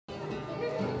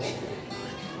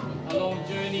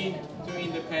journey to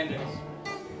independence.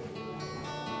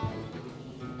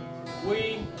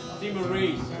 We,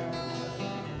 Timorese,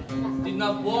 did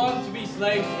not want to be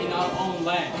slaves in our own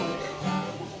land.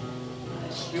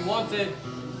 We wanted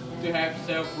to have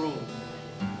self-rule.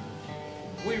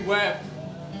 We wept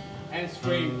and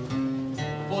screamed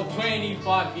for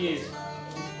 25 years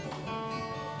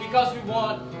because we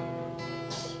want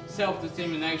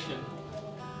self-determination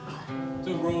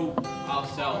to rule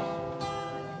ourselves.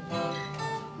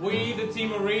 We, the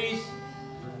Timorese,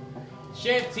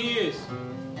 shed tears,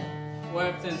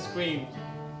 wept and screamed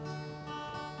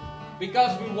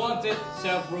because we wanted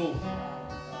self-rule,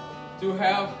 to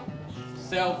have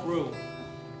self-rule.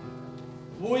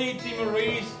 We,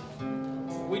 Timorese,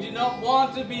 we did not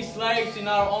want to be slaves in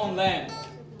our own land.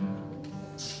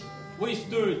 We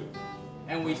stood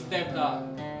and we stepped up.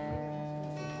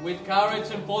 With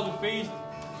courage and for the feast,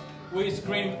 we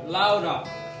screamed louder.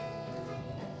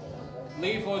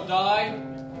 Live or die,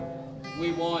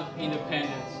 we want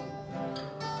independence.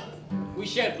 We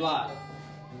shed blood,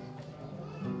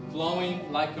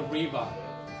 flowing like a river,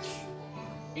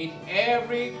 in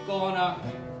every corner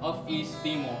of East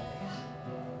Timor.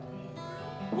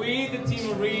 We, the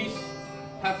Timorese,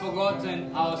 have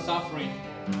forgotten our suffering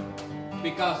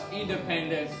because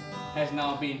independence has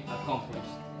now been accomplished.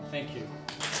 Thank you.